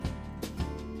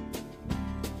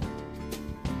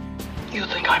You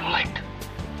think I'm late?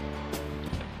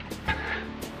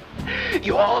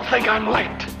 You all think I'm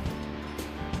late.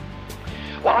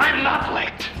 Well, I'm not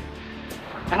late.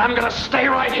 And I'm gonna stay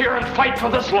right here and fight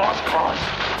for this lost cause.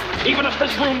 Even if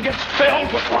this room gets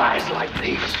filled with lies like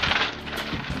these.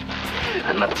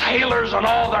 And the Taylors and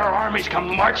all their armies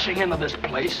come marching into this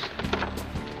place.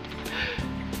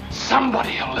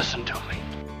 Somebody will listen to me.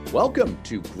 Welcome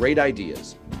to Great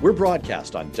Ideas. We're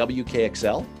broadcast on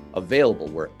WKXL, available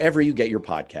wherever you get your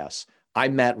podcasts.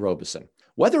 I'm Matt Robeson.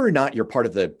 Whether or not you're part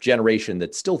of the generation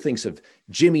that still thinks of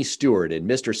Jimmy Stewart and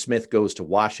Mr. Smith Goes to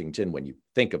Washington when you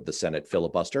think of the Senate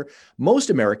filibuster, most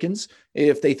Americans,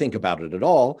 if they think about it at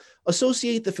all,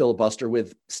 associate the filibuster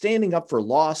with standing up for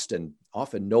lost and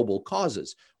often noble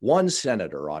causes. One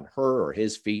senator on her or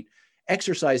his feet,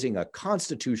 exercising a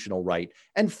constitutional right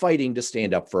and fighting to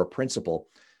stand up for a principle.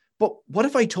 But what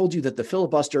if I told you that the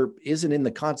filibuster isn't in the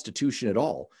Constitution at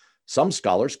all? Some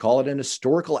scholars call it an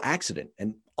historical accident,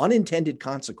 an unintended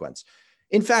consequence.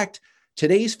 In fact,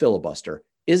 today's filibuster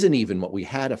isn't even what we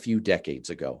had a few decades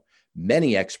ago.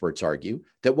 Many experts argue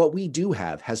that what we do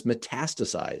have has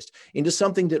metastasized into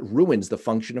something that ruins the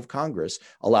function of Congress,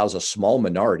 allows a small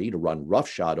minority to run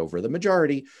roughshod over the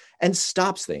majority, and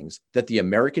stops things that the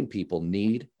American people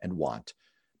need and want.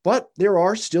 But there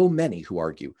are still many who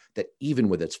argue that even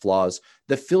with its flaws,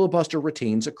 the filibuster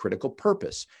retains a critical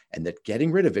purpose and that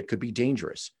getting rid of it could be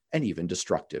dangerous and even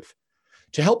destructive.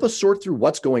 To help us sort through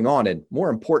what's going on and, more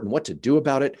important, what to do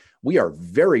about it, we are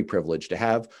very privileged to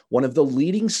have one of the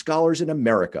leading scholars in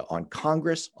America on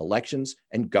Congress, elections,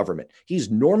 and government.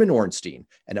 He's Norman Ornstein,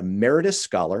 an emeritus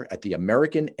scholar at the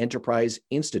American Enterprise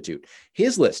Institute.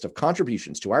 His list of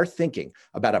contributions to our thinking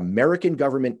about American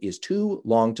government is too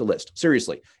long to list.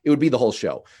 Seriously, it would be the whole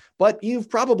show. But you've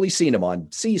probably seen him on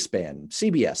C-SPAN,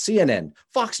 CBS, CNN,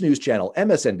 Fox News Channel,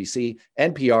 MSNBC,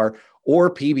 NPR,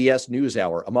 or PBS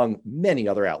NewsHour, among many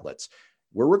other outlets.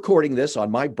 We're recording this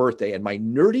on my birthday, and my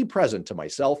nerdy present to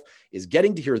myself is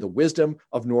getting to hear the wisdom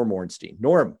of Norm Ornstein.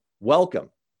 Norm,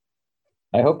 welcome.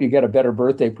 I hope you get a better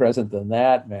birthday present than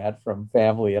that, Matt, from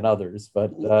family and others.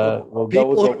 But we'll go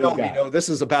with what we got. You know, this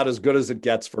is about as good as it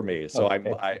gets for me. So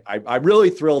okay. I'm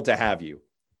really thrilled to have you.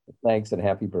 Thanks, and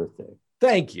happy birthday.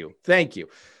 Thank you. Thank you.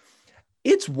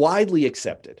 It's widely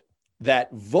accepted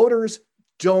that voters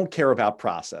don't care about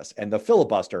process, and the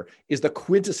filibuster is the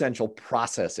quintessential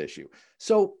process issue.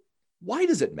 So why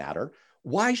does it matter?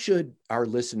 Why should our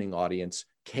listening audience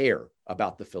care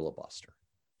about the filibuster?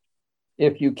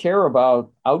 If you care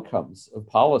about outcomes of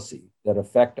policy that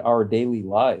affect our daily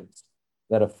lives,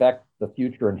 that affect the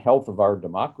future and health of our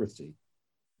democracy,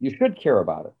 you should care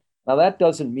about it. Now, that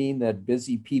doesn't mean that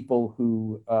busy people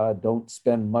who don't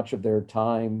spend much of their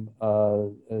time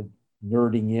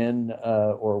nerding in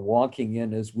or wonking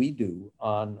in as we do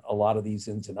on a lot of these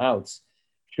ins and outs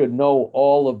should know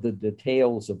all of the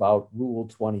details about Rule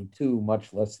 22,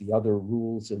 much less the other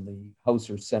rules in the House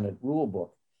or Senate rule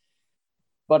book.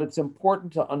 But it's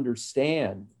important to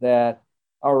understand that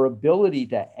our ability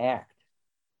to act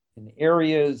in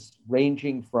areas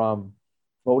ranging from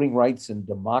voting rights and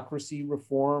democracy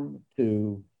reform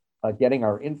to getting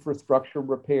our infrastructure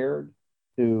repaired,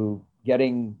 to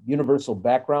getting universal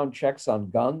background checks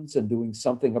on guns and doing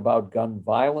something about gun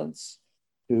violence,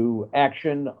 to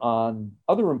action on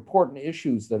other important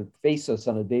issues that face us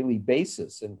on a daily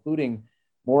basis, including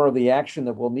more of the action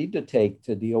that we'll need to take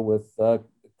to deal with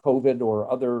COVID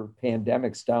or other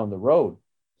pandemics down the road.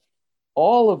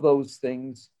 All of those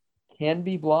things can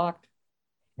be blocked,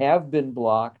 have been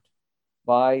blocked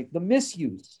by the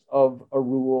misuse of a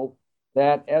rule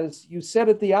that, as you said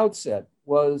at the outset,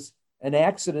 was an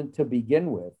accident to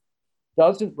begin with,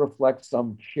 doesn't reflect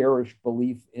some cherished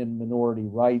belief in minority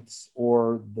rights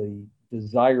or the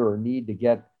desire or need to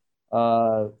get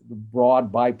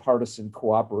broad bipartisan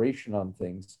cooperation on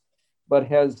things, but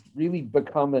has really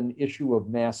become an issue of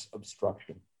mass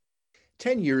obstruction.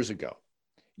 10 years ago,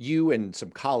 you and some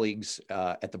colleagues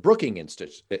at the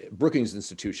Brookings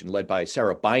Institution, led by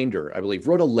Sarah Binder, I believe,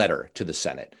 wrote a letter to the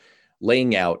Senate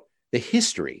laying out the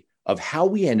history of how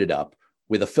we ended up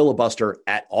with a filibuster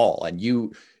at all. And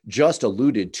you just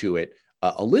alluded to it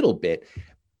a little bit.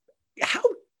 How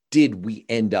did we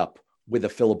end up with a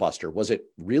filibuster? Was it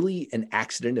really an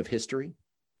accident of history?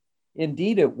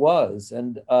 Indeed, it was.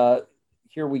 And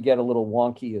here we get a little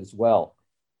wonky as well.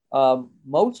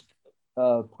 Most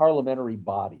parliamentary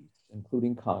bodies,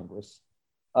 including Congress,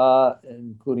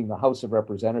 including the House of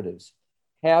Representatives,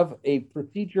 have a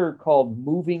procedure called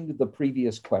moving the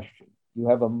previous question. You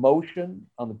have a motion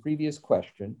on the previous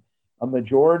question. A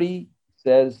majority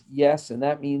says yes, and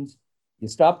that means you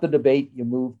stop the debate, you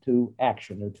move to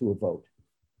action or to a vote.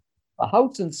 The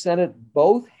House and Senate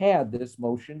both had this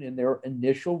motion in their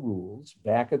initial rules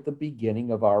back at the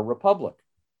beginning of our republic.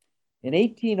 In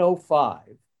 1805,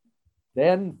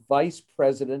 then Vice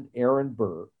President Aaron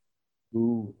Burr,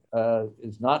 who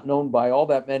is not known by all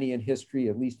that many in history,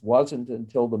 at least wasn't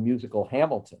until the musical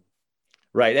Hamilton.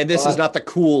 Right. And this is not the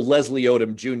cool Leslie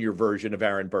Odom Jr. version of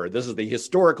Aaron Burr. This is the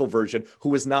historical version, who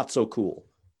was not so cool.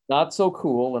 Not so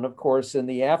cool. And of course, in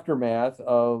the aftermath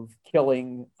of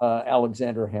killing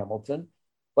Alexander Hamilton,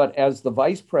 but as the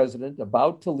vice president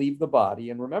about to leave the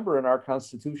body, and remember in our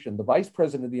Constitution, the vice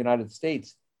president of the United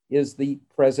States is the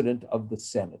president of the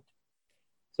Senate.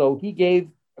 So he gave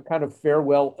a kind of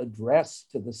farewell address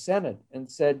to the Senate and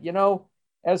said, you know,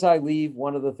 as I leave,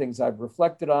 one of the things I've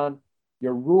reflected on,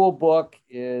 your rule book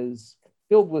is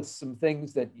filled with some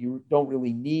things that you don't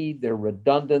really need. They're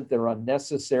redundant, they're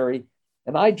unnecessary.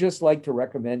 And I'd just like to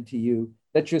recommend to you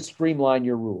that you streamline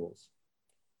your rules.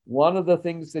 One of the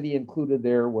things that he included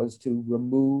there was to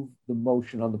remove the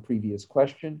motion on the previous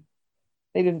question.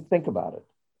 They didn't think about it.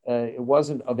 It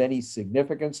wasn't of any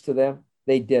significance to them.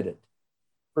 They did it.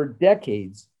 For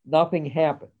decades, nothing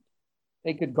happened.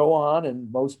 They could go on,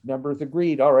 and most members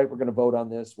agreed, all right, we're going to vote on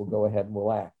this. We'll go ahead and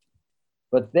we'll act.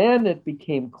 But then it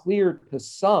became clear to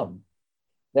some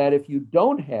that if you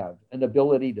don't have an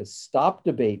ability to stop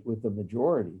debate with the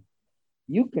majority,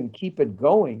 you can keep it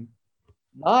going,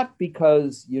 not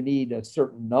because you need a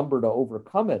certain number to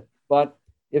overcome it, but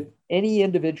if any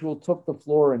individual took the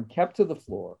floor and kept to the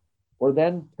floor, or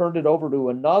then turned it over to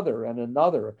another and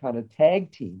another, a kind of tag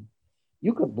team,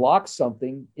 you could block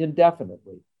something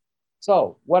indefinitely.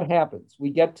 So what happens? We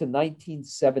get to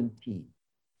 1917.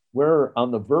 We're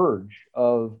on the verge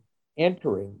of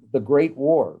entering the Great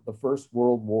War, the First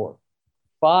World War.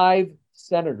 5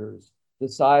 senators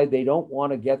decide they don't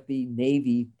want to get the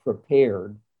Navy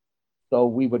prepared, so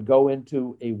we would go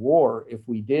into a war, if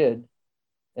we did,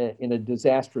 in a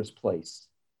disastrous place.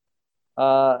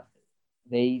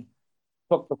 They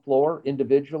took the floor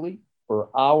individually for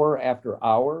hour after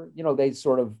hour. You know, they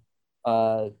sort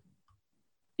of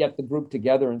get the group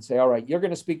together and say, all right, you're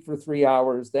going to speak for 3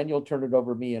 hours, then you'll turn it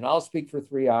over to me and I'll speak for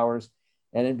 3 hours.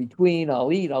 And in between,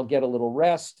 I'll eat, I'll get a little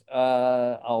rest,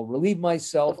 I'll relieve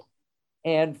myself.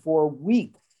 And for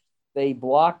weeks, they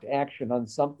blocked action on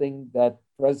something that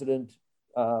President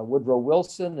Woodrow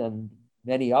Wilson and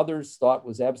many others thought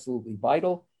was absolutely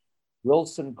vital.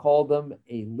 Wilson called them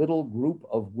a little group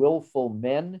of willful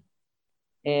men.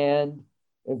 And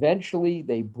eventually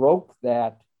they broke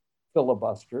that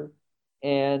filibuster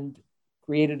and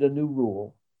created a new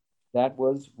rule. That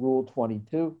was Rule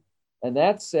 22. And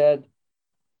that said,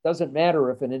 doesn't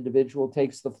matter if an individual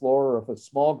takes the floor or if a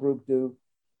small group do.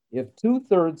 If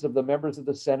 2/3 of the members of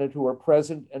the Senate who are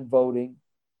present and voting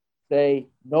say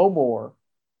no more,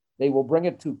 they will bring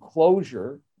it to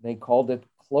closure. They called it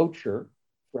cloture,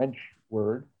 French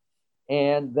word.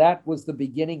 And that was the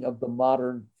beginning of the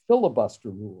modern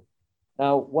filibuster rule.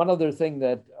 Now, one other thing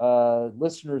that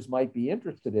listeners might be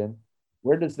interested in,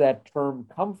 where does that term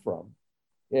come from?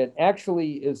 It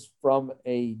actually is from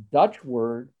a Dutch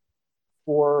word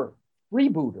for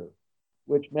freebooter,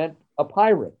 which meant a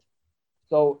pirate.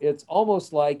 So it's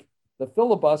almost like the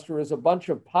filibuster is a bunch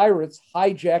of pirates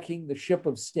hijacking the ship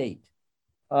of state.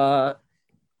 And,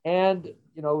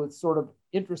 you know, it's sort of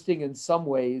interesting in some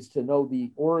ways to know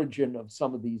the origin of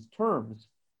some of these terms.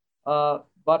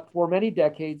 But for many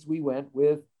decades, we went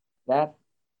with that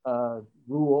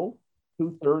rule,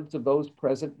 2/3 of those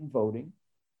present and voting.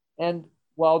 And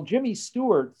while Jimmy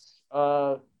Stewart's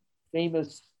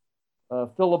famous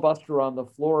filibuster on the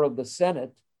floor of the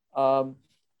Senate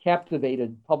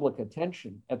captivated public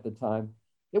attention at the time,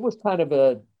 it was kind of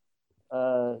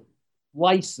a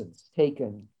license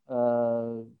taken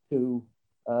to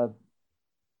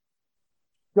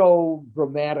show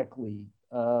dramatically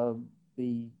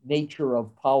the nature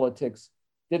of politics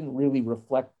didn't really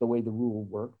reflect the way the rule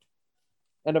worked.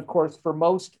 And of course, for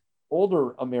most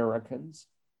older Americans,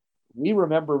 we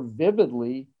remember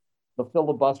vividly the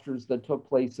filibusters that took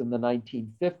place in the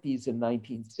 1950s and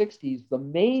 1960s. The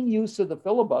main use of the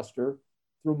filibuster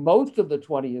through most of the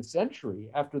 20th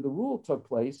century after the rule took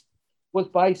place was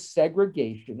by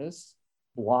segregationists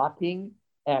blocking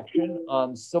action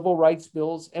on civil rights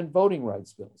bills and voting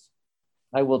rights bills.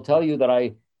 I will tell you that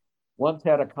I once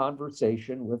had a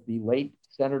conversation with the late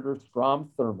Senator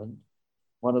Strom Thurmond,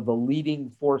 one of the leading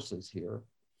forces here,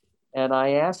 and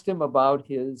I asked him about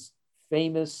his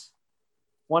famous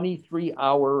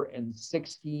 23-hour and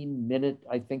 16-minute,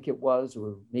 I think it was,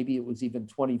 or maybe it was even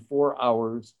 24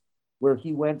 hours, where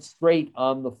he went straight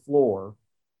on the floor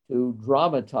to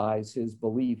dramatize his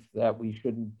belief that we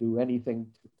shouldn't do anything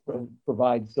to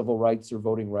provide civil rights or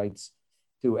voting rights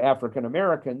to African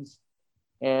Americans.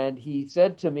 And he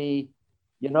said to me,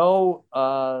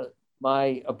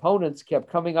 my opponents kept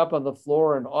coming up on the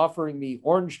floor and offering me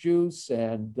orange juice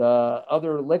and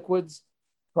other liquids,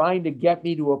 trying to get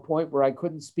me to a point where I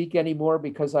couldn't speak anymore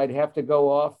because I'd have to go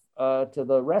off to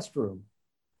the restroom.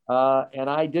 And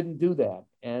I didn't do that.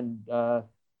 And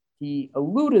he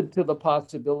alluded to the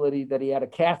possibility that he had a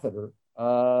catheter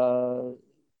for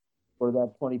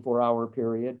that 24-hour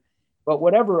period. But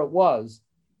whatever it was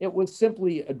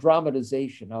simply a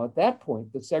dramatization. Now, at that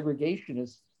point, the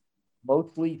segregationists,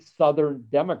 mostly Southern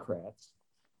Democrats,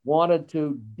 wanted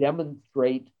to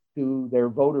demonstrate to their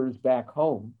voters back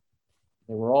home,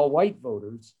 they were all white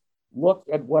voters, look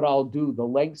at what I'll do, the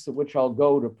lengths at which I'll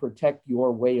go to protect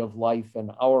your way of life and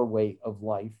our way of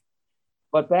life.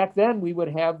 But back then, we would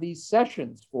have these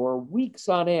sessions for weeks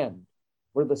on end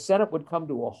where the Senate would come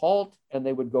to a halt and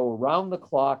they would go around the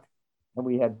clock. And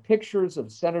we had pictures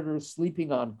of senators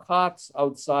sleeping on cots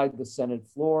outside the Senate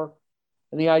floor.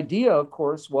 And the idea, of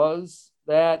course, was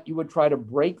that you would try to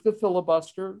break the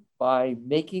filibuster by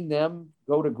making them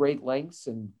go to great lengths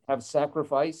and have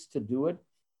sacrifice to do it.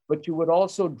 But you would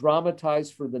also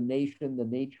dramatize for the nation the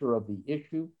nature of the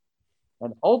issue.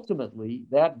 And ultimately,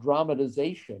 that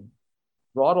dramatization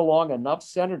brought along enough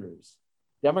senators,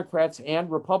 Democrats and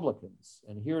Republicans.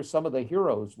 And here some of the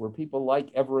heroes were people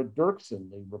like Everett Dirksen,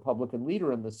 the Republican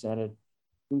leader in the Senate,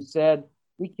 who said,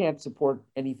 we can't support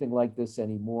anything like this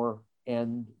anymore.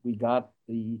 And we got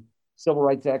the Civil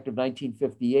Rights Act of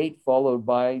 1958, followed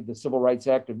by the Civil Rights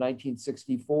Act of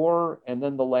 1964, and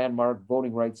then the landmark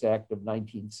Voting Rights Act of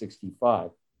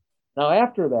 1965. Now,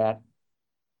 after that,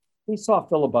 we saw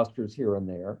filibusters here and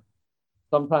there,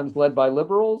 sometimes led by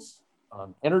liberals.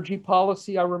 Energy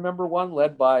policy, I remember one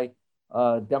led by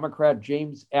Democrat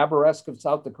James Abourezk of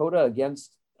South Dakota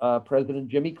against President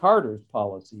Jimmy Carter's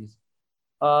policies,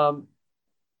 often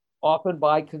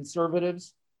by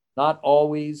conservatives, not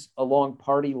always along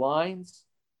party lines,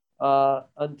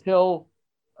 until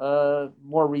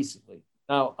more recently.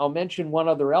 Now, I'll mention one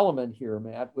other element here,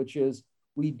 Matt, which is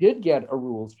we did get a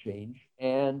rules change.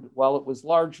 And while it was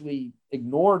largely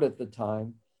ignored at the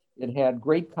time, it had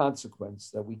great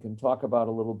consequence that we can talk about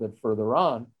a little bit further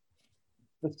on.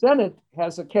 The Senate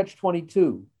has a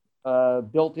catch-22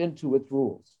 built into its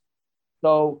rules.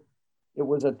 So it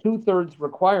was a 2/3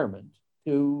 requirement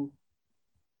to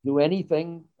do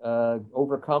anything,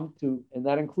 overcome to, and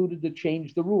that included to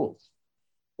change the rules.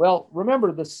 Well,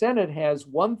 remember, the Senate has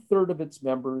 1/3 of its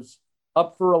members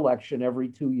up for election every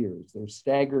 2 years. They're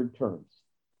staggered terms.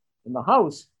 In the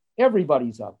House,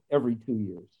 everybody's up every 2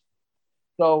 years.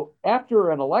 So after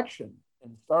an election,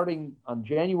 and starting on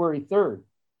January 3rd,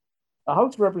 the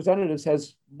House of Representatives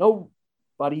has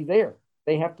nobody there.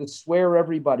 They have to swear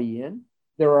everybody in.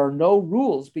 There are no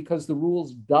rules because the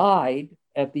rules died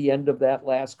at the end of that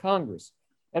last Congress.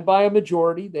 And by a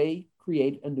majority, they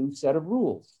create a new set of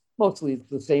rules. Mostly it's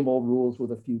the same old rules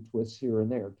with a few twists here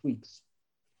and there, tweaks.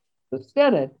 The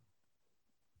Senate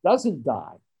doesn't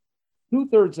die.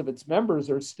 2/3 of its members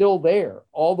are still there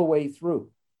all the way through.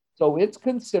 So it's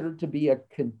considered to be a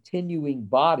continuing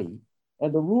body,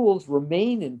 and the rules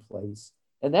remain in place.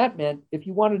 And that meant if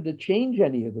you wanted to change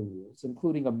any of the rules,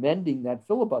 including amending that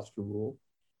filibuster rule,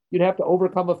 you'd have to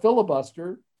overcome a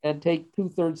filibuster and take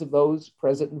 2/3 of those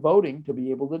present and voting to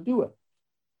be able to do it.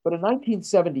 But in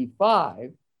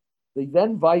 1975, the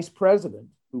then vice president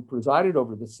who presided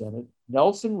over the Senate,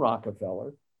 Nelson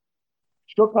Rockefeller,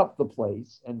 shook up the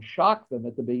place and shocked them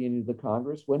at the beginning of the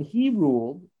Congress when he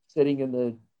ruled, sitting in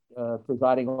the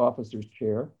presiding officer's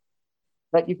chair,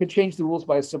 that you could change the rules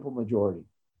by a simple majority.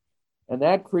 And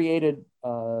that created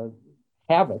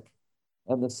havoc.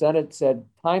 And the Senate said,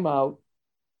 time out.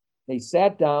 They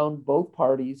sat down, both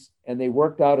parties, and they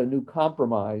worked out a new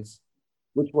compromise,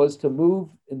 which was to move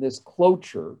in this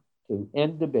cloture to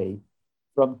end debate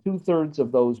from 2/3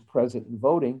 of those present and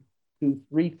voting to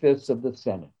 3/5 of the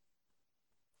Senate.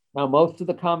 Now, most of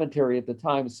the commentary at the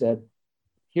time said,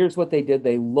 here's what they did.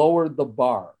 They lowered the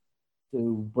bar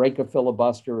to break a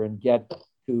filibuster and get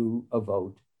to a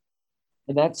vote.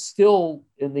 And that's still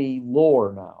in the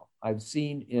lore now. I've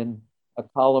seen in a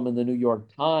column in the New York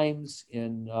Times,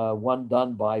 in one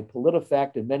done by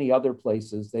PolitiFact and many other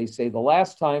places, they say the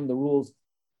last time the rules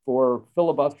for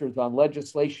filibusters on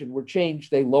legislation were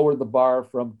changed, they lowered the bar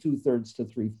from 2/3 to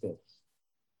 3/5.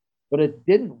 But it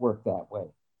didn't work that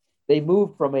way. They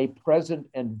moved from a present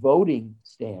and voting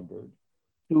standard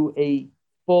to a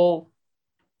full,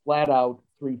 flat out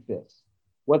 3/5.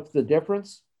 What's the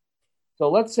difference? So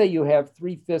let's say you have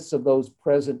 3/5 of those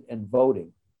present and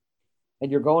voting.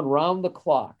 and you're going round the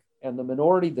clock, and the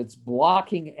minority that's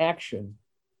blocking action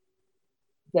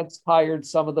gets tired,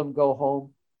 some of them go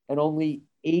home, and only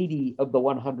 80 of the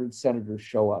 100 senators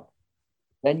show up.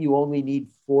 Then you only need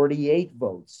 48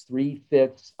 votes,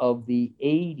 3/5 of the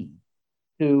 80,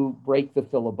 to break the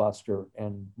filibuster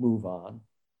and move on.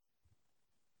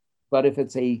 But if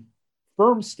it's a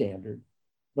firm standard,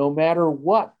 no matter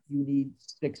what, you need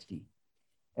 60.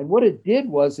 And what it did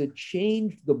was it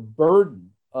changed the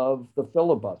burden of the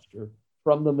filibuster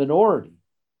from the minority.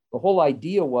 The whole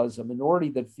idea was a minority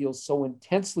that feels so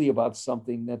intensely about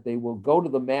something that they will go to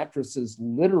the mattresses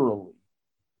literally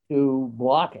to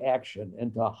block action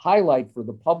and to highlight for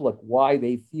the public why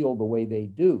they feel the way they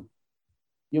do.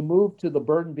 You move to the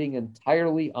burden being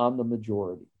entirely on the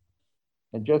majority.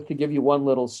 And just to give you one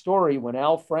little story, when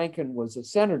Al Franken was a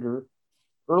senator,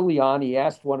 early on, he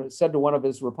said to one of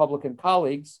his Republican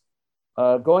colleagues,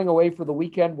 going away for the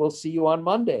weekend, we'll see you on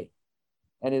Monday.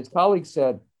 And his colleague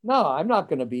said, no, I'm not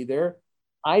going to be there.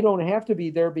 I don't have to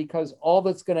be there because all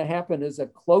that's going to happen is a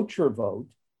cloture vote.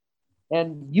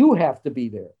 And you have to be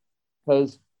there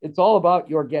because it's all about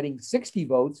your getting 60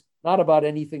 votes, not about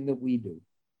anything that we do.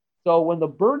 So when the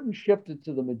burden shifted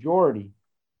to the majority,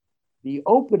 the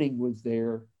opening was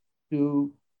there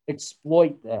to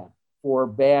exploit that for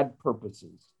bad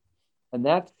purposes. And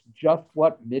that's just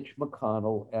what Mitch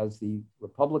McConnell, as the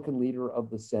Republican leader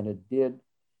of the Senate, did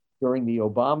during the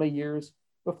Obama years.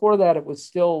 Before that, it was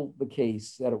still the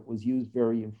case that it was used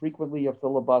very infrequently, a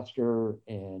filibuster,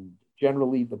 and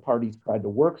generally the parties tried to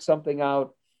work something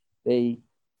out. They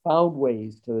found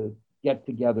ways to get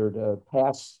together to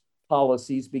pass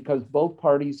policies because both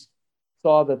parties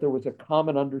saw that there was a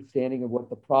common understanding of what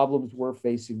the problems were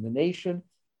facing the nation.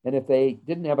 And if they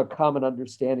didn't have a common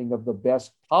understanding of the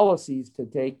best policies to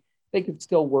take, they could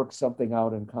still work something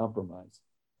out and compromise.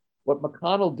 What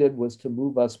McConnell did was to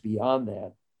move us beyond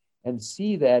that and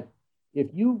see that if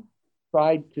you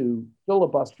tried to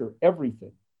filibuster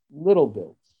everything, little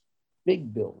bills,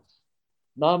 big bills,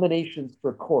 nominations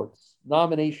for courts,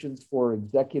 nominations for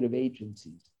executive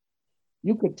agencies,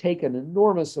 you could take an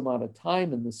enormous amount of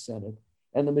time in the Senate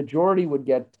and the majority would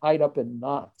get tied up in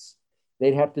knots.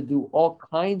 They'd have to do all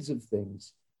kinds of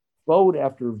things, vote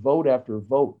after vote after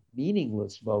vote,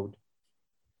 meaningless vote,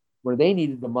 where they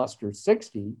needed to muster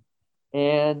 60.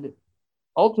 And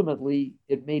ultimately,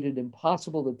 it made it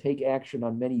impossible to take action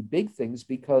on many big things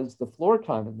because the floor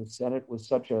time in the Senate was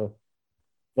such a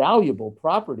valuable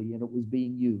property and it was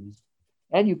being used.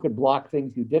 And you could block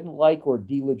things you didn't like or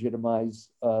delegitimize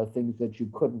things that you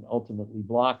couldn't ultimately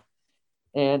block.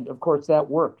 And of course, that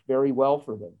worked very well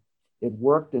for them. It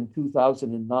worked in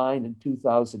 2009 and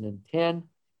 2010.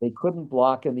 They couldn't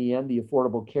block in the end the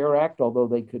Affordable Care Act, although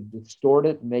they could distort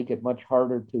it and make it much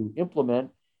harder to implement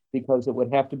because it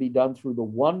would have to be done through the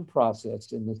one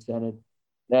process in the Senate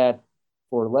that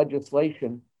for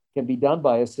legislation can be done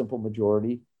by a simple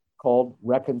majority called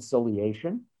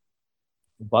reconciliation,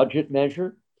 budget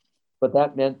measure. But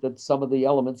that meant that some of the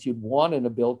elements you'd want in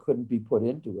a bill couldn't be put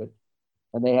into it.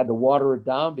 And they had to water it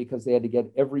down because they had to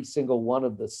get every single one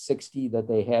of the 60 that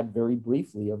they had very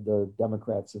briefly of the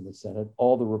Democrats in the Senate.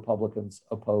 All the Republicans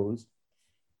opposed.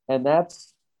 And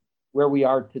that's where we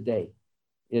are today.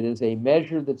 It is a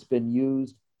measure that's been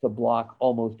used to block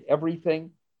almost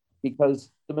everything because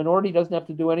the minority doesn't have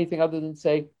to do anything other than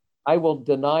say, I will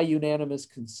deny unanimous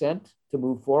consent to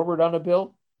move forward on a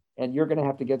bill, and you're going to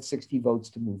have to get 60 votes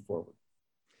to move forward.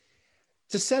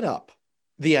 To set up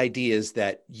the ideas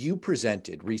that you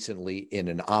presented recently in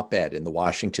an op-ed in the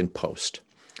Washington Post,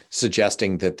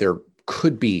 suggesting that there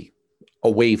could be a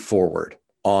way forward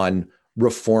on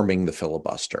reforming the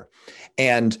filibuster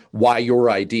and why your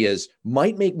ideas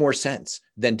might make more sense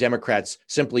than Democrats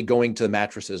simply going to the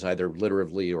mattresses, either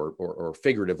literally or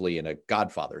figuratively in a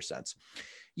Godfather sense.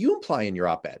 You imply in your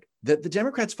op-ed that the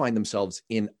Democrats find themselves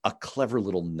in a clever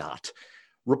little knot.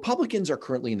 Republicans are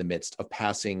currently in the midst of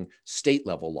passing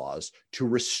state-level laws to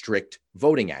restrict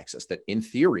voting access that, in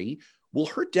theory, will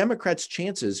hurt Democrats'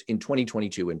 chances in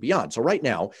 2022 and beyond. So right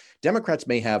now, Democrats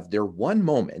may have their one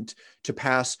moment to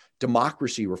pass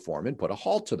democracy reform and put a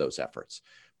halt to those efforts.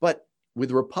 But with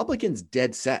Republicans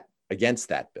dead set against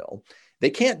that bill,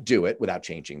 they can't do it without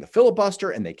changing the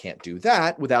filibuster, and they can't do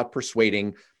that without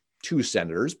persuading two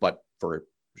senators, but for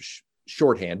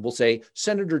shorthand, we'll say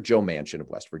Senator Joe Manchin of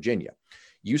West Virginia.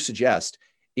 You suggest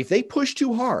if they push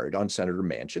too hard on Senator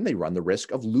Manchin, they run the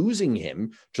risk of losing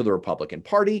him to the Republican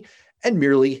Party and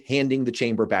merely handing the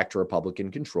chamber back to Republican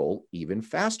control even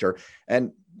faster.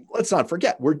 And let's not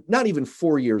forget, we're not even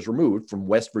 4 years removed from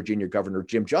West Virginia Governor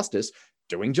Jim Justice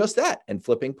doing just that and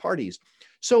flipping parties.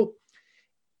 So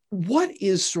What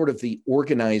is sort of the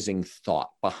organizing thought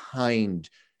behind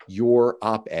your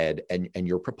op-ed and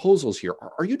your proposals here?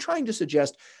 Are you trying to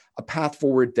suggest a path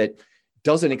forward that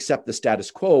doesn't accept the status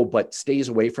quo, but stays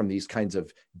away from these kinds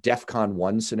of DEFCON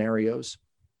 1 scenarios?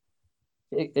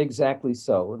 Exactly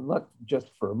so. And let's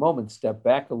just for a moment step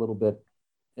back a little bit.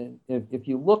 And if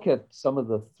you look at some of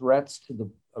the threats to the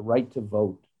right to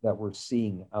vote that we're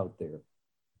seeing out there,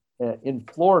 in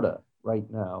Florida right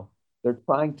now, they're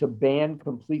trying to ban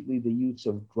completely the use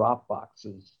of drop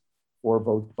boxes for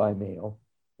votes by mail,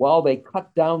 while they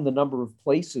cut down the number of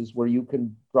places where you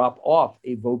can drop off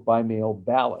a vote by mail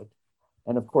ballot.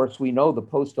 And of course, we know the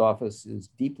post office is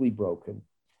deeply broken.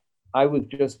 I was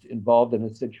just involved in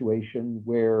a situation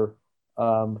where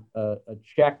a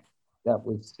check that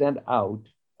was sent out,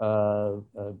 a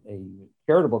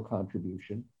charitable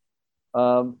contribution,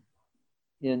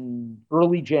 in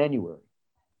early January,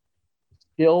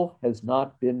 still has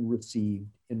not been received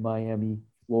in Miami,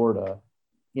 Florida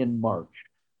in March.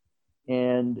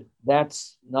 And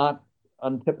that's not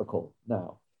untypical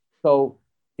now. So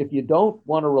if you don't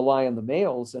want to rely on the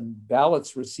mails, and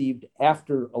ballots received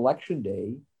after Election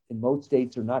Day in most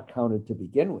states are not counted to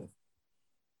begin with.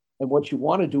 And what you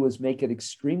want to do is make it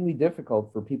extremely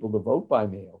difficult for people to vote by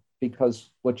mail, because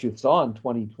what you saw in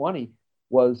 2020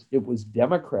 was it was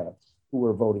Democrats who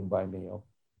were voting by mail.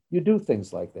 You do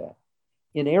things like that.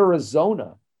 In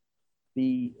Arizona,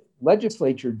 the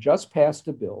legislature just passed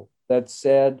a bill that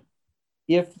said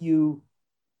if you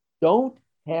don't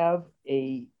have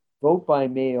a vote by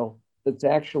mail that's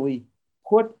actually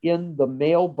put in the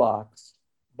mailbox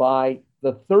by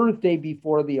the Thursday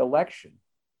before the election,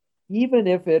 even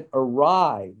if it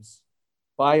arrives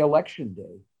by Election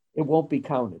Day, it won't be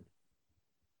counted.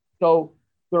 So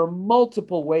there are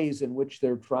multiple ways in which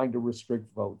they're trying to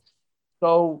restrict votes.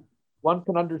 So one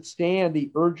can understand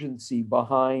the urgency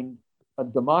behind a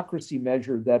democracy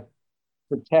measure that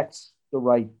protects the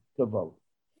right to vote.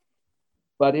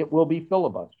 But it will be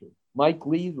filibustered. Mike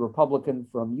Lee, the Republican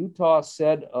from Utah,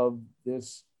 said of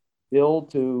this bill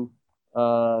to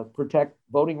protect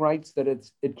voting rights that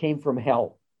it came from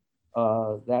hell.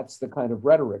 That's the kind of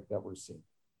rhetoric that we're seeing.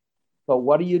 So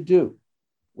what do you do?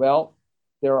 Well,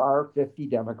 there are 50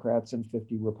 Democrats and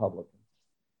 50 Republicans.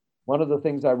 One of the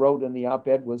things I wrote in the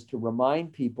op-ed was to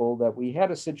remind people that we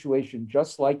had a situation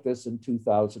just like this in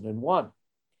 2001.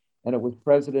 And it was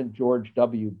President George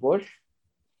W. Bush,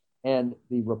 and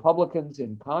the Republicans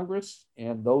in Congress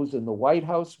and those in the White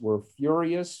House were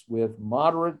furious with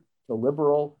moderate to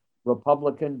liberal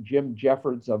Republican Jim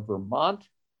Jeffords of Vermont.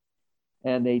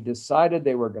 And they decided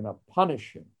they were going to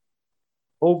punish him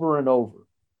over and over.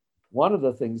 One of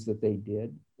the things that they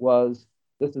did was,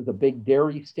 this is a big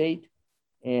dairy state,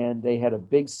 and they had a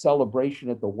big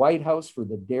celebration at the White House for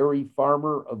the Dairy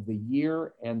Farmer of the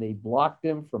Year, and they blocked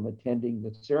him from attending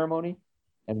the ceremony.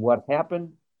 And what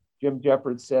happened? Jim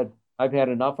Jeffords said, I've had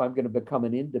enough. I'm going to become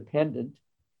an independent,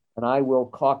 and I will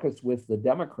caucus with the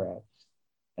Democrats.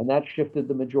 And that shifted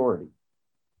the majority.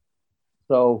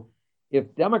 So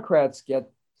if Democrats get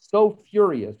so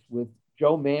furious with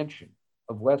Joe Manchin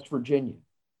of West Virginia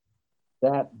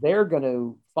that they're going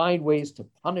to find ways to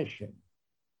punish him,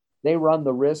 they run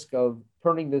the risk of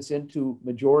turning this into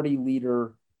Majority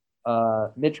Leader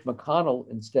Mitch McConnell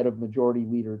instead of Majority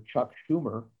Leader Chuck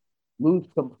Schumer, lose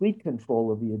complete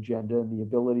control of the agenda and the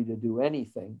ability to do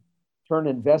anything, turn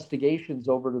investigations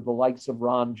over to the likes of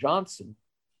Ron Johnson.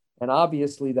 And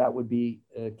obviously that would be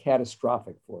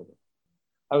catastrophic for them.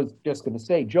 I was just going to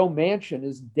say, Joe Manchin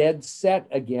is dead set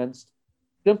against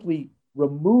simply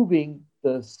removing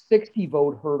the 60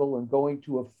 vote hurdle and going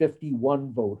to a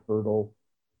 51 vote hurdle,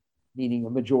 meaning a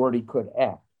majority could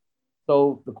act.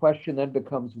 So the question then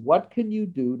becomes, what can you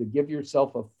do to give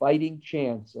yourself a fighting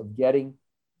chance of getting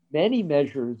many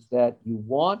measures that you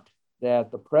want,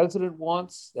 that the president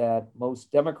wants, that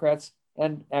most Democrats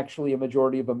and actually a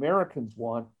majority of Americans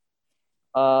want,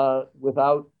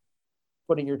 without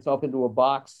putting yourself into a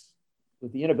box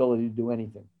with the inability to do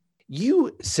anything?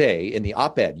 You say in the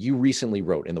op-ed you recently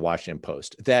wrote in the Washington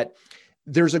Post that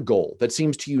there's a goal that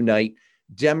seems to unite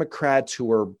Democrats who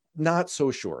are not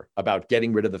so sure about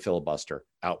getting rid of the filibuster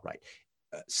outright.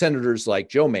 Senators like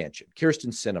Joe Manchin,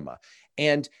 Kyrsten Sinema,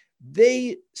 and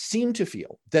they seem to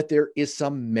feel that there is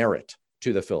some merit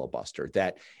to the filibuster,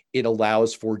 that it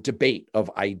allows for debate of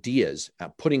ideas,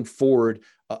 putting forward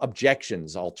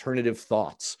objections, alternative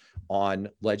thoughts on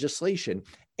legislation.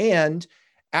 And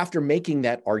after making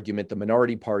that argument, the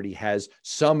minority party has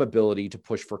some ability to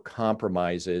push for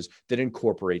compromises that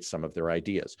incorporate some of their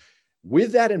ideas.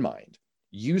 With that in mind,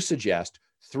 you suggest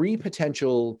three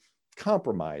potential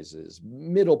compromises,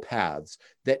 middle paths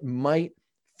that might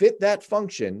fit that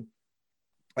function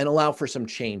and allow for some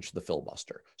change to the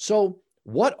filibuster. So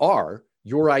what are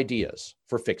your ideas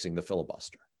for fixing the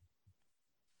filibuster?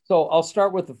 So I'll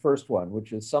start with the first one,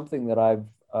 which is something that I've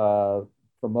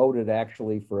promoted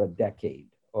actually for a decade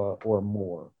or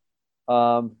more.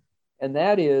 And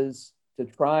that is to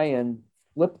try and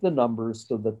flip the numbers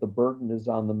so that the burden is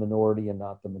on the minority and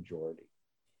not the majority.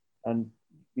 And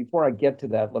before I get to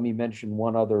that, let me mention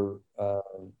one other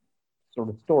sort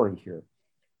of story here.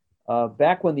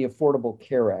 Back when the Affordable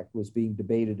Care Act was being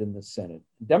debated in the Senate,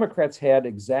 Democrats had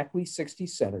exactly 60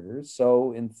 senators.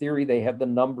 So in theory, they had the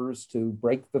numbers to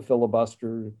break the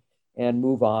filibuster and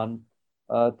move on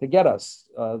to get us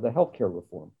the healthcare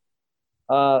reform.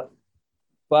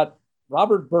 But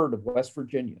Robert Byrd of West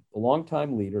Virginia, the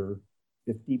longtime leader,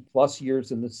 50 plus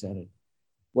years in the Senate,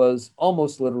 was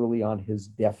almost literally on his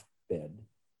deathbed.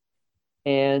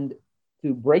 And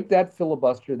to break that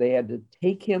filibuster, they had to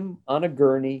take him on a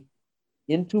gurney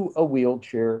into a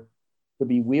wheelchair to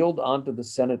be wheeled onto the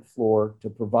Senate floor to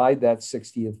provide that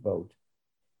 60th vote.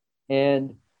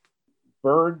 And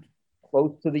Byrd,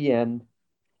 close to the end,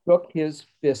 shook his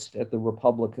fist at the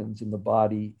Republicans in the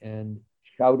body and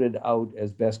shouted out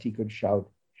as best he could shout,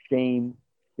 "Shame,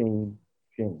 shame,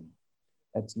 shame."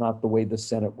 That's not the way the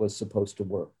Senate was supposed to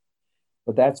work.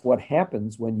 But that's what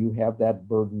happens when you have that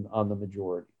burden on the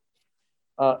majority.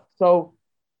 So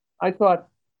I thought,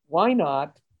 why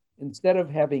not, instead of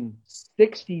having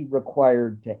 60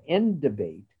 required to end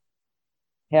debate,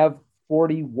 have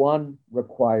 41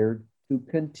 required to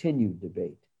continue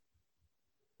debate?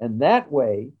 And that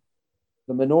way,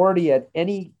 the minority at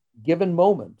any given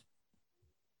moment,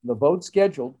 the vote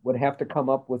scheduled would have to come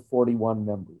up with 41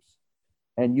 members.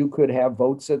 And you could have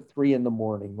votes at 3 in the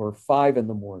morning or 5 in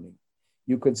the morning.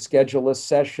 You could schedule a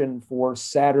session for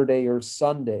Saturday or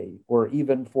Sunday, or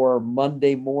even for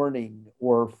Monday morning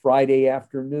or Friday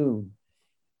afternoon,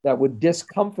 that would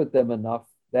discomfort them enough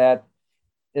that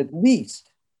at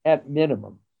least, at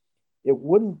minimum, it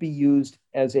wouldn't be used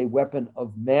as a weapon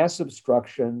of mass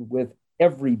obstruction with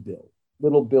every bill,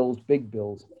 little bills, big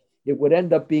bills. It would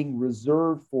end up being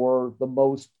reserved for the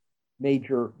most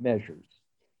major measures.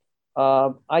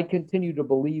 I continue to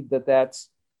believe that that's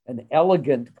an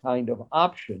elegant kind of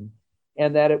option,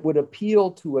 and that it would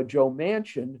appeal to a Joe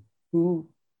Manchin who,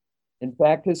 in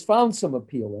fact, has found some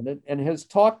appeal in it and has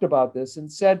talked about this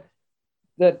and said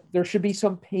that there should be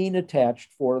some pain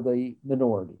attached for the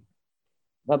minority.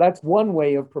 Now, that's one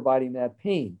way of providing that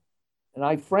pain. And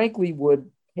I frankly would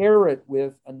pair it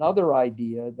with another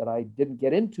idea that I didn't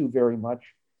get into very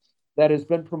much, that has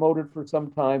been promoted for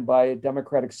some time by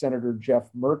Democratic Senator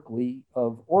Jeff Merkley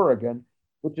of Oregon,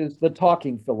 which is the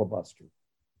talking filibuster.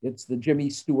 It's the Jimmy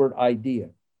Stewart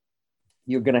idea.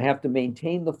 You're going to have to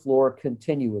maintain the floor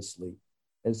continuously.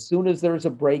 As soon as there's a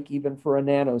break, even for a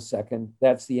nanosecond,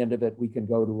 that's the end of it. We can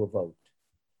go to a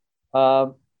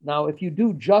vote. Now, if you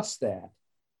do just that,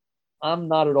 I'm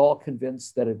not at all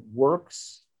convinced that it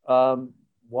works.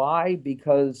 Why?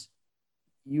 Because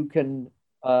you can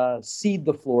cede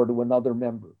the floor to another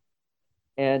member.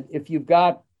 And if you've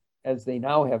got, as they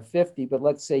now have 50, but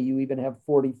let's say you even have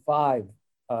 45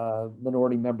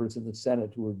 minority members in the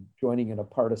Senate who are joining in a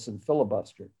partisan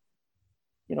filibuster,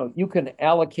 you can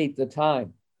allocate the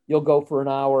time. You'll go for an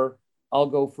hour, I'll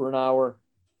go for an hour,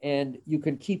 and you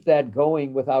can keep that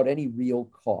going without any real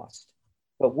cost.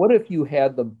 But what if you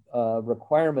had the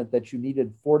requirement that you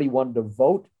needed 41 to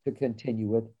vote to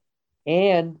continue it,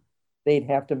 and they'd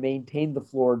have to maintain the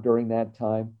floor during that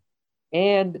time,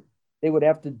 and they would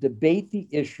have to debate the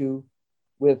issue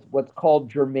with what's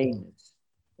called germaneness.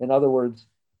 In other words,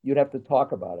 you'd have to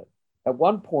talk about it. At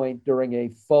one point during a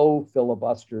faux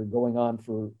filibuster going on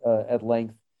for at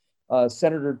length,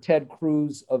 Senator Ted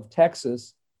Cruz of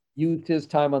Texas used his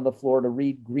time on the floor to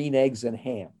read Green Eggs and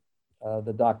Ham,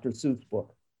 the Dr. Seuss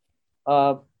book.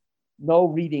 No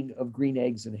reading of Green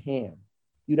Eggs and Ham.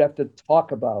 You'd have to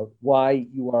talk about why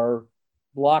you are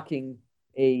blocking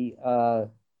a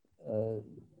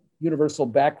universal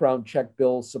background check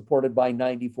bill supported by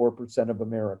 94% of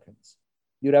Americans.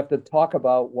 You'd have to talk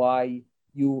about why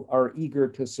you are eager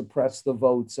to suppress the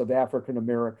votes of African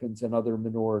Americans and other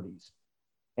minorities.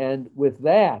 And with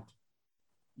that,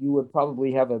 you would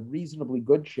probably have a reasonably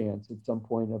good chance at some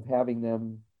point of having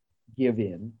them give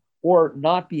in or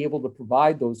not be able to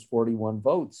provide those 41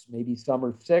 votes. Maybe some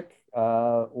are sick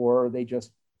or they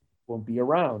just won't be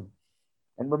around.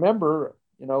 And remember,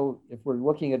 if we're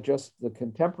looking at just the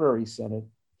contemporary Senate,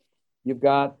 you've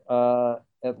got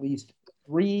at least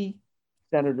 3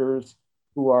 senators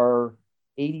who are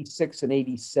 86 and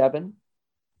 87,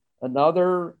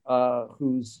 another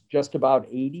who's just about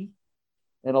 80,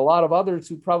 and a lot of others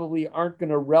who probably aren't going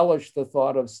to relish the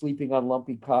thought of sleeping on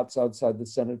lumpy cots outside the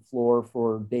Senate floor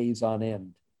for days on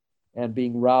end and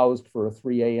being roused for a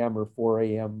 3 a.m. or 4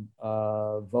 a.m.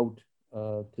 Vote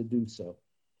to do so.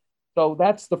 So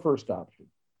that's the first option.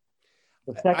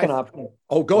 The second option.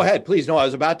 Oh, go ahead, please. No, I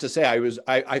was about to say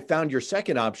I found your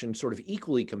second option sort of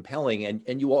equally compelling,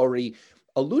 and you already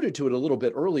alluded to it a little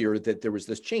bit earlier that there was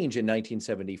this change in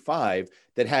 1975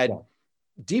 that had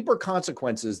deeper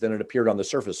consequences than it appeared on the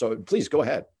surface. So please go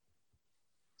ahead.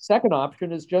 Second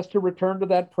option is just to return to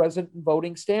that present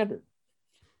voting standard.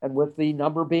 And with the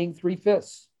number being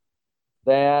 3/5,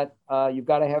 that you've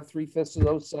got to have 3/5 of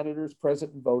those senators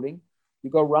present and voting.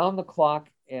 You go round the clock.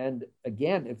 And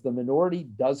again, if the minority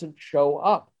doesn't show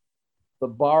up, the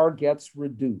bar gets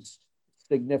reduced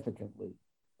significantly.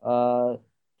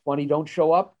 20 don't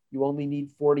show up, you only need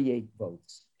 48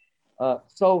 votes.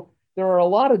 So there are a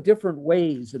lot of different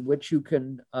ways in which you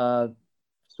can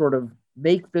sort of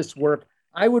make this work.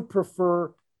 I would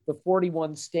prefer the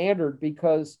 41 standard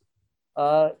because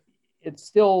it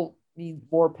still means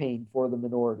more pain for the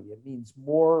minority. It means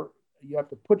more, you have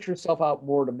to put yourself out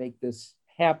more to make this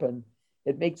happen.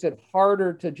 It makes it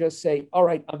harder to just say, all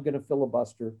right, I'm going to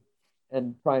filibuster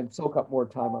and try and soak up more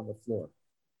time on the floor.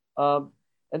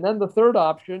 And then the third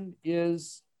option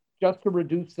is just to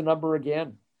reduce the number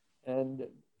again. And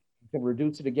you can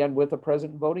reduce it again with a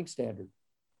present voting standard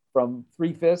from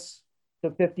 3/5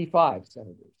 to 55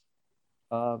 senators.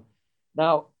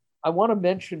 Now, I want to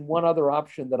mention one other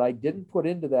option that I didn't put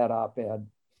into that op-ed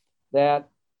that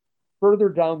further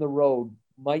down the road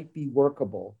might be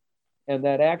workable and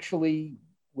that actually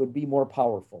would be more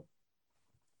powerful.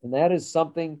 And that is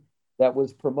something that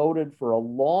was promoted for a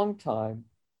long time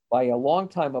by a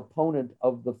longtime opponent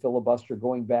of the filibuster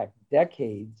going back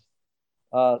decades,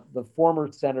 the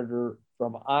former senator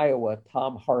from Iowa,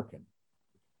 Tom Harkin.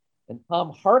 And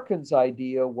Tom Harkin's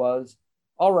idea was,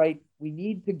 all right, we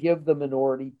need to give the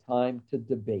minority time to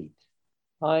debate,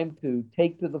 time to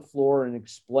take to the floor and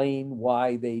explain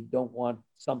why they don't want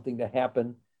something to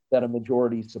happen that a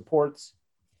majority supports.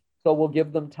 So we'll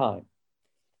give them time.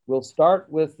 We'll start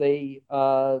with a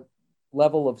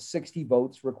level of 60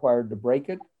 votes required to break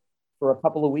it for a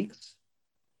couple of weeks.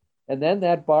 And then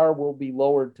that bar will be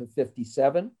lowered to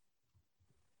 57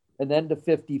 and then to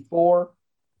 54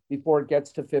 before it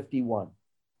gets to 51.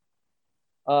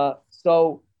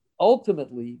 So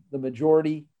ultimately, the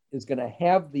majority is going to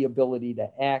have the ability to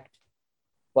act,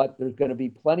 but there's going to be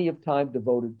plenty of time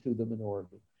devoted to the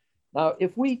minority. Now,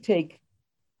 if we take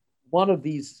one of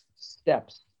these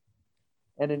steps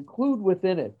and include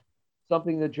within it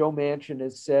something that Joe Manchin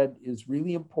has said is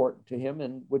really important to him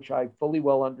and which I fully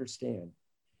well understand,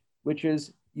 which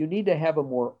is you need to have a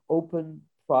more open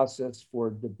process for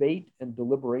debate and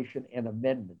deliberation and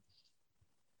amendments.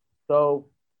 So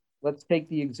let's take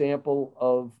the example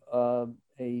of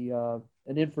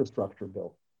an infrastructure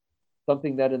bill,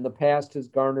 something that in the past has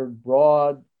garnered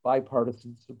broad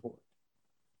bipartisan support.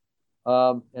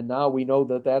 And now we know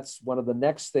that that's one of the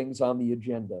next things on the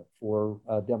agenda for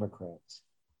Democrats.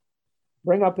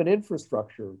 Bring up an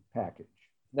infrastructure package.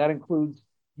 That includes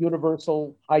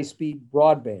universal high-speed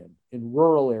broadband in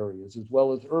rural areas as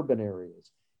well as urban areas.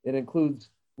 It includes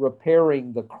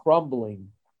repairing the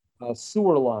crumbling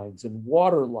sewer lines and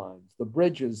water lines, the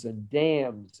bridges and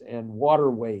dams and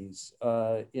waterways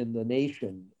in the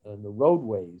nation and the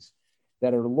roadways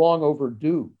that are long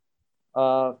overdue.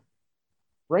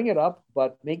 Bring it up,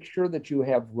 but make sure that you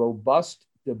have robust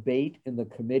debate in the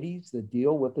committees that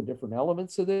deal with the different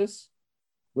elements of this,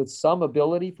 with some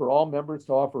ability for all members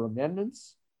to offer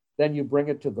amendments. Then you bring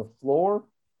it to the floor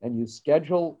and you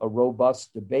schedule a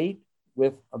robust debate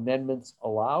with amendments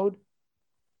allowed.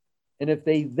 And if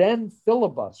they then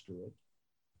filibuster it,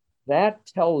 that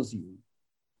tells you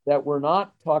that we're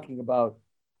not talking about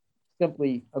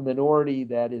simply a minority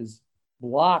that is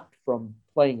blocked from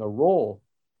playing a role,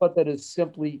 but that is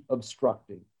simply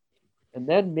obstructing. And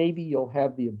then maybe you'll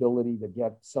have the ability to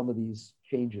get some of these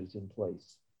changes in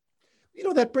place. You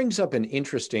know, that brings up an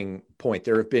interesting point.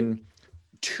 There have been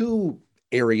two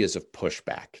areas of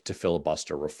pushback to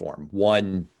filibuster reform.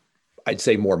 One, I'd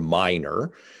say more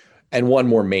minor, and one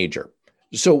more major.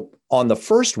 So on the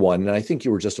first one, and I think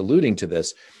you were just alluding to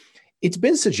this, it's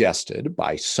been suggested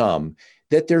by some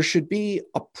that there should be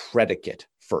a predicate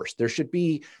first. There should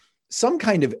be some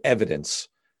kind of evidence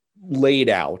laid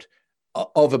out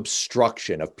of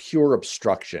obstruction, of pure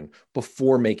obstruction,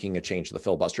 before making a change to the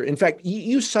filibuster. In fact,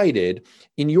 you cited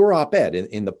in your op-ed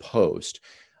in the Post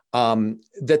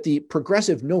that the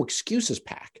Progressive No Excuses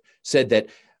PAC said that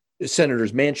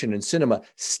Senators Manchin and Sinema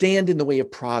stand in the way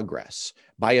of progress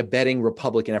by abetting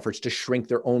Republican efforts to shrink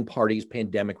their own party's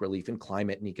pandemic relief and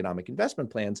climate and economic investment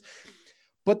plans.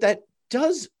 But that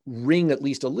does ring at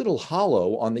least a little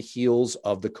hollow on the heels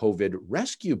of the COVID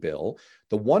rescue bill,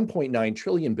 the $1.9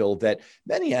 trillion bill that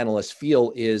many analysts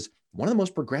feel is one of the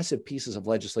most progressive pieces of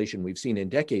legislation we've seen in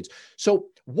decades. So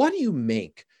what do you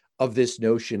make of this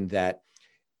notion that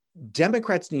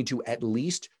Democrats need to at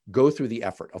least go through the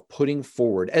effort of putting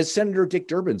forward, as Senator Dick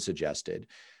Durbin suggested,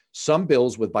 some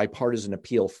bills with bipartisan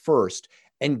appeal first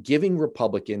and giving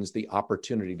Republicans the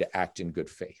opportunity to act in good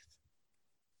faith?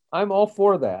 I'm all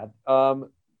for that.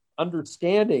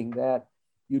 Understanding that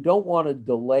you don't want to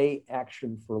delay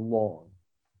action for long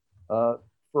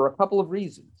for a couple of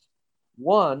reasons.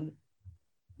 One,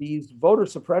 these voter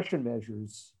suppression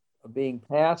measures are being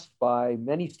passed by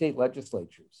many state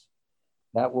legislatures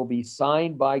that will be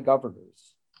signed by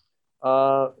governors.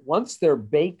 Once they're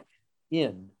baked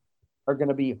in, are going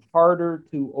to be harder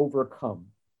to overcome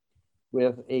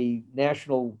with a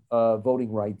national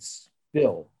voting rights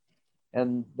bill.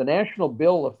 And the national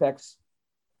bill affects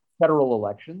federal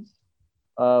elections,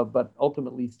 but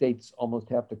ultimately states almost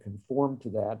have to conform to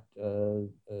that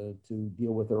to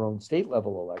deal with their own state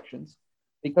level elections,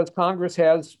 because Congress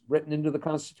has written into the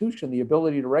Constitution the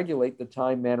ability to regulate the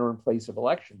time, manner, and place of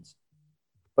elections.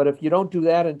 But if you don't do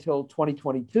that until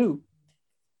 2022,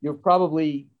 you've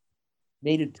probably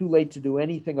made it too late to do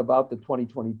anything about the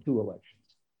 2022 elections.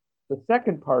 The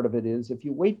second part of it is, if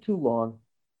you wait too long,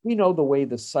 we know the way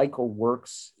the cycle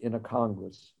works in a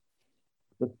Congress.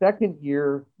 The second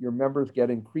year, your members get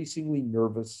increasingly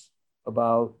nervous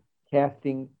about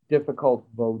casting difficult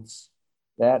votes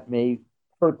that may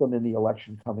hurt them in the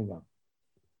election coming up.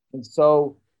 And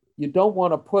so you don't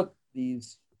want to put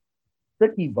these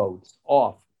tricky votes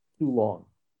off too long.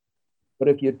 But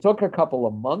if you took a couple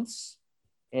of months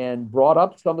and brought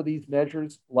up some of these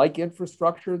measures like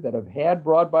infrastructure that have had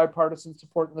broad bipartisan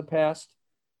support in the past,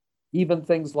 even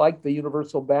things like the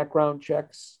universal background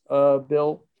checks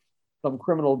bill, some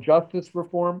criminal justice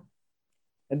reform,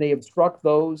 and they obstruct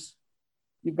those,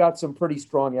 you've got some pretty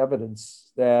strong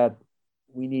evidence that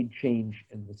we need change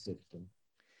in the system.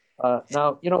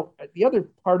 Now, the other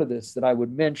part of this that I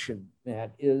would mention,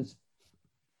 Matt, is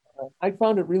I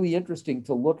found it really interesting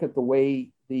to look at the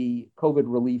way the COVID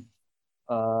Relief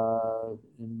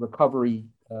and Recovery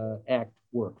Act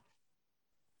worked.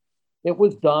 It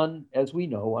was done, as we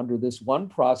know, under this one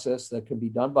process that can be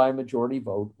done by a majority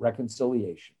vote,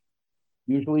 reconciliation.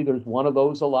 Usually there's one of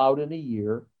those allowed in a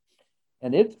year,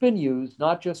 and it's been used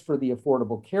not just for the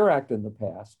Affordable Care Act in the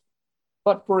past,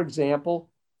 but for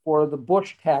example, for the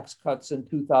Bush tax cuts in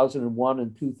 2001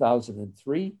 and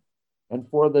 2003, and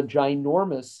for the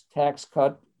ginormous tax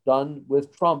cut done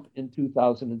with Trump in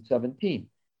 2017.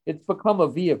 It's become a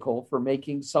vehicle for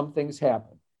making some things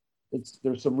happen.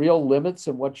 There's some real limits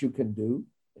in what you can do.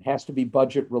 It has to be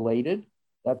budget related.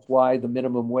 That's why the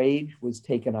minimum wage was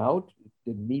taken out. It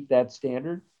didn't meet that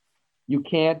standard. You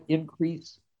can't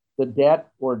increase the debt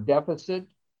or deficit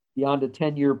beyond a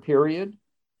 10-year period,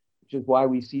 which is why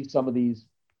we see some of these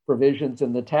provisions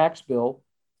in the tax bill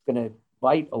going to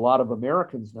bite a lot of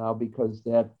Americans now, because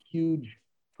that huge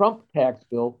Trump tax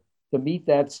bill, to meet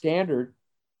that standard,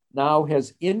 now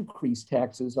has increased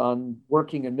taxes on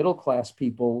working and middle class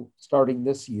people starting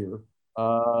this year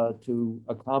to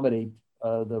accommodate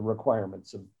the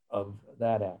requirements of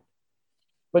that act.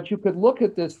 But you could look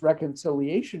at this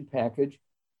reconciliation package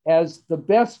as the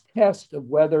best test of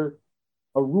whether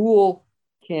a rule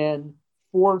can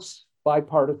force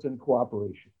bipartisan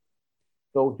cooperation.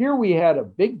 So here we had a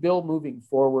big bill moving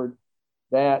forward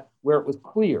where it was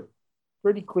clear,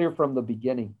 pretty clear from the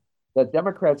beginning, that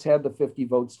Democrats had the 50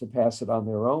 votes to pass it on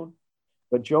their own,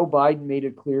 but Joe Biden made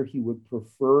it clear he would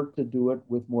prefer to do it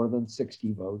with more than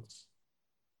 60 votes.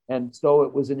 And so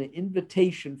it was an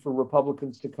invitation for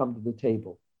Republicans to come to the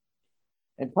table.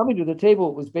 And coming to the table,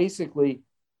 it was basically,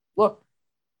 look,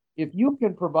 if you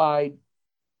can provide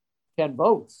 10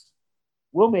 votes,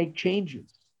 we'll make changes.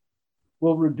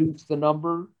 We'll reduce the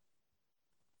number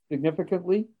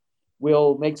significantly.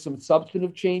 We'll make some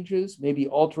substantive changes, maybe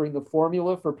altering the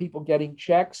formula for people getting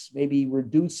checks, maybe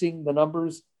reducing the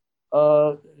numbers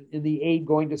in the aid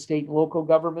going to state and local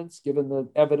governments, given the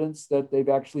evidence that they've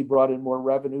actually brought in more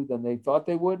revenue than they thought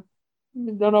they would.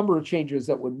 The number of changes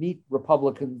that would meet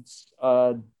Republicans'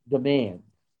 demand.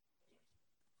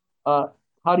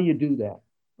 How do you do that?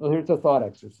 Well, here's a thought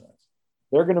exercise.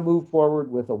 They're going to move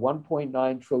forward with a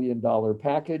 $1.9 trillion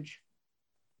package.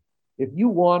 If you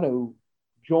want to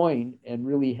join and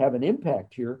really have an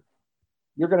impact here,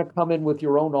 you're going to come in with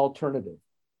your own alternative,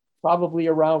 probably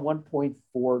around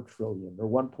 1.4 trillion or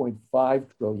 1.5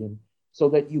 trillion, so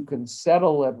that you can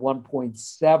settle at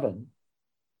 1.7,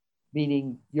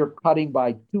 meaning you're cutting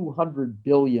by $200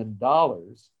 billion,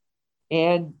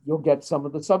 and you'll get some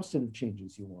of the substantive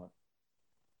changes you want.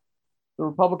 The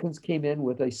Republicans came in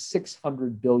with a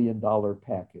 $600 billion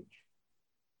package,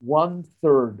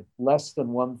 less than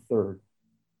one third,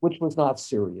 which was not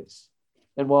serious.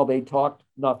 And while they talked,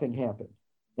 nothing happened.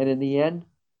 And in the end,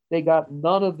 they got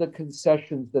none of the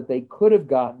concessions that they could have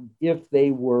gotten if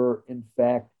they were, in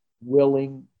fact,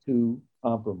 willing to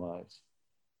compromise.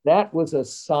 That was a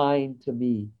sign to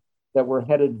me that we're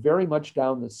headed very much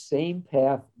down the same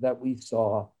path that we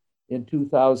saw in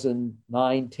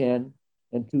 2009-10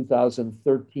 and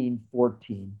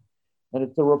 2013-14. And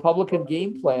it's a Republican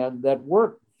game plan that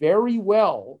worked very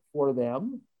well for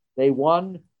them. They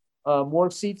won more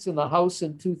seats in the House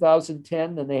in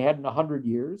 2010 than they had in 100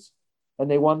 years. And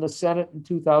they won the Senate in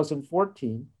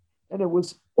 2014. And it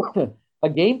was a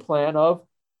game plan of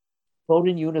vote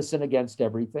in unison against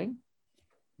everything,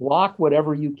 block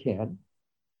whatever you can,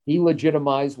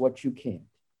 delegitimize what you can't.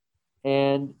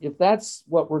 And if that's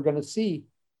what we're going to see,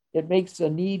 it makes a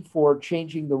need for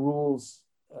changing the rules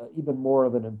even more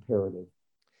of an imperative.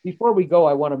 Before we go,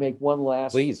 I want to make one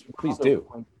last please do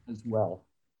point as well.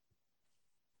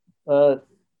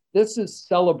 This is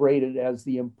celebrated as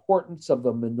the importance of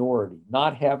the minority,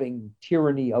 not having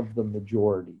tyranny of the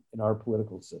majority in our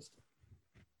political system.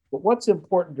 But what's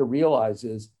important to realize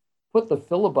is, put the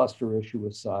filibuster issue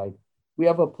aside, we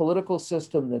have a political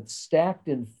system that's stacked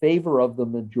in favor of the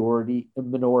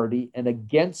minority and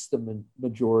against the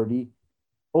majority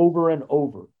over and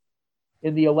over.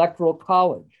 In the Electoral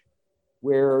College,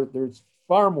 where there's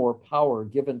far more power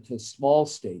given to small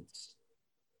states,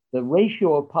 the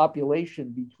ratio of population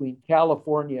between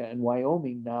California and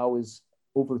Wyoming now is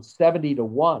over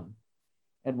 70-1.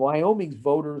 And Wyoming's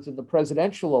voters in the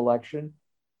presidential election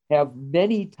have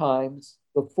many times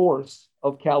the force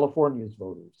of California's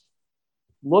voters.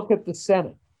 Look at the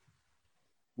Senate.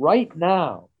 Right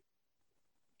now,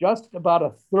 just about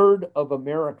a third of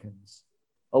Americans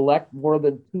elect more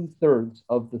than 2/3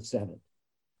 of the Senate.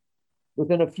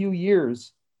 Within a few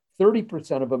years,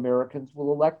 30% of Americans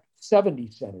will elect 70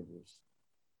 senators.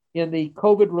 In the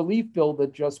COVID relief bill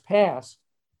that just passed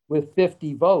with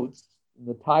 50 votes,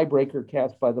 the tiebreaker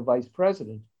cast by the vice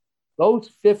president, those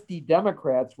 50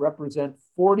 Democrats represent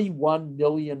 41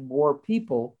 million more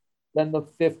people than the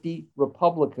 50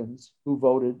 Republicans who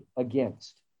voted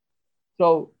against.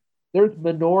 So there's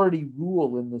minority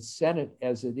rule in the Senate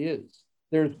as it is.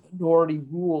 There's minority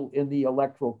rule in the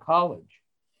Electoral College.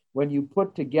 When you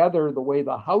put together the way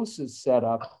the House is set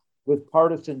up with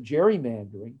partisan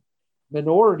gerrymandering,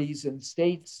 minorities in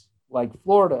states like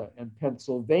Florida and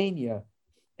Pennsylvania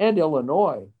and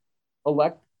Illinois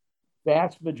elect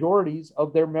vast majorities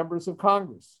of their members of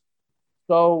Congress.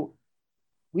 So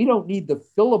we don't need the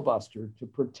filibuster to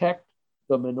protect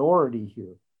the minority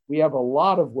here. We have a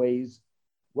lot of ways.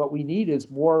 What we need is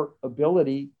more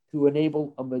ability to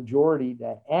enable a majority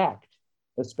to act,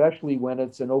 especially when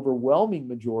it's an overwhelming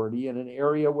majority in an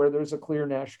area where there's a clear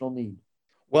national need.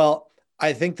 Well,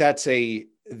 I think that's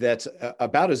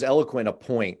about as eloquent a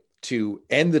point to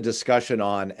end the discussion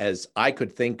on as I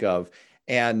could think of.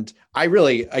 And I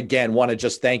really, again, want to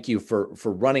just thank you for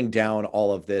running down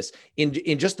all of this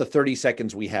in just the 30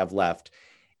 seconds we have left.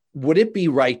 Would it be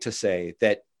right to say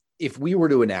that if we were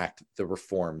to enact the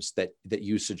reforms that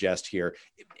you suggest here,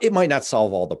 it might not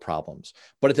solve all the problems,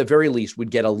 but at the very least,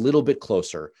 we'd get a little bit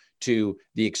closer to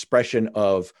the expression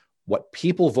of what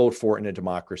people vote for in a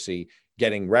democracy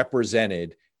getting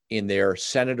represented in their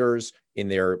senators, in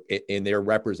their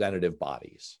representative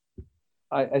bodies?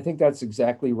 I think that's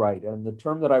exactly right. And the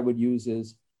term that I would use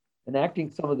is enacting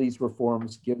some of these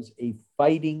reforms gives a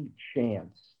fighting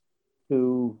chance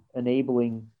to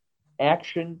enabling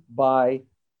action by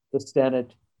the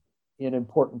Senate in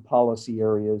important policy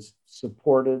areas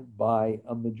supported by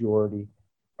a majority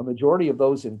of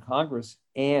those in Congress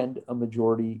and a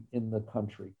majority in the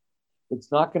country.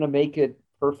 It's not going to make it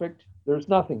perfect. There's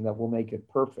nothing that will make it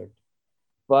perfect,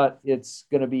 but it's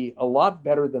going to be a lot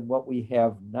better than what we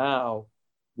have now,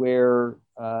 where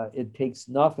it takes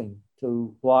nothing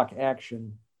to block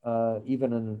action,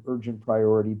 even an urgent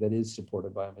priority that is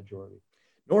supported by a majority.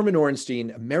 Norman Ornstein,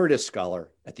 Emeritus Scholar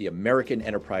at the American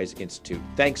Enterprise Institute.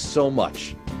 Thanks so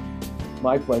much.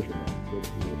 My pleasure.